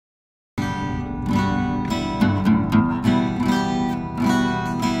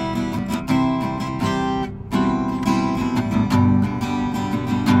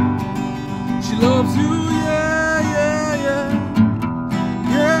loves you, yeah, yeah, yeah.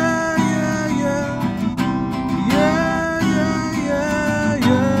 Yeah, yeah, yeah. Yeah, yeah, yeah,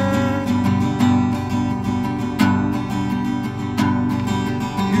 yeah.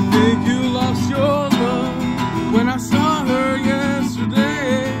 You think you lost your love when I saw her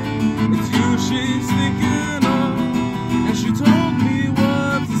yesterday. It's you she's thinking of, and she told me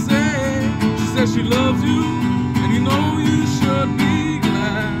what to say. She said she loves you, and you know you should be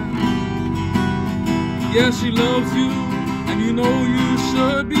glad. Yeah, she loves you, and you know you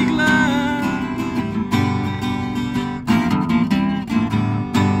should be glad.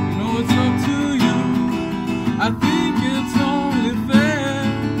 You know it's up to you. I think it's only fair.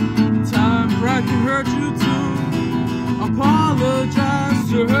 Time pride can hurt you too. Apologize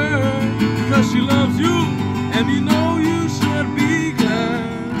to her, because she loves you, and you know you should be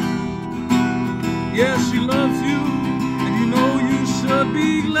glad. Yeah, she loves you, and you know you should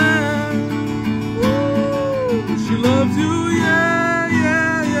be glad. She loves you, yeah,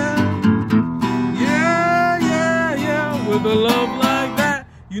 yeah, yeah. Yeah, yeah, yeah. With a love like that,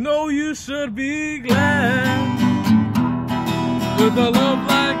 you know you should be glad. With a love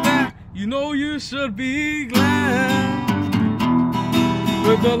like that, you know you should be glad.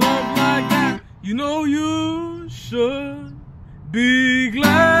 With a love like that, you know you should be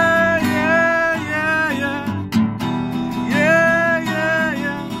glad.